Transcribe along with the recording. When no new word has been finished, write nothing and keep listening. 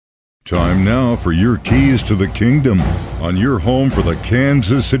Time now for your keys to the kingdom on your home for the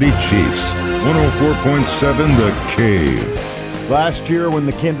Kansas City Chiefs. 104.7 The Cave. Last year, when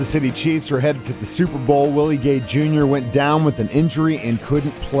the Kansas City Chiefs were headed to the Super Bowl, Willie Gay Jr. went down with an injury and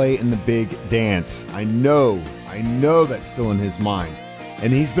couldn't play in the big dance. I know that's still in his mind.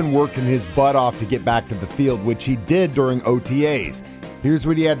 And he's been working his butt off to get back to the field, which he did during OTAs. Here's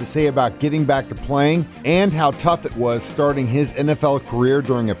what he had to say about getting back to playing and how tough it was starting his NFL career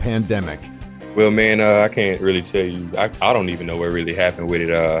during a pandemic. Well, man, I can't really tell you. I don't even know what really happened with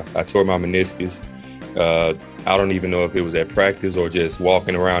it. I tore my meniscus. I don't even know if it was at practice or just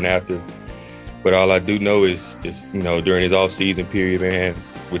walking around after. But all I do know is during this off-season period, man,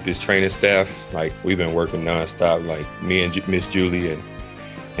 with this training staff, like, we've been working nonstop. Like, me and Miss Julie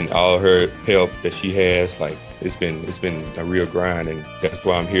and all her help that she has, like, it's been a real grind, and that's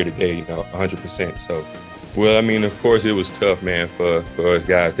why I'm here today, 100%. So, well, I mean, of course, it was tough, man, for us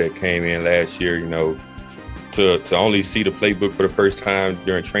guys that came in last year, to only see the playbook for the first time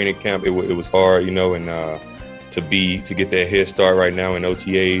during training camp. It was hard, and to get that head start right now in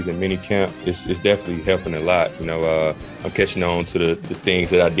OTAs and mini camp, it's definitely helping a lot. I'm catching on to the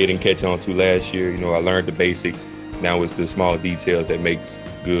things that I didn't catch on to last year. I learned the basics. Now it's the small details that makes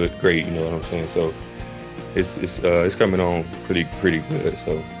good great. You know what I'm saying? So it's coming on pretty good.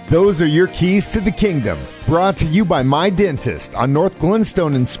 So those are your keys to the kingdom. Brought to you by My Dentist on North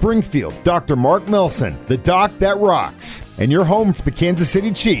Glenstone in Springfield. Dr. Mark Melson, the doc that rocks, and your home for the Kansas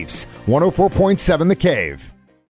City Chiefs. 104.7 The Cave.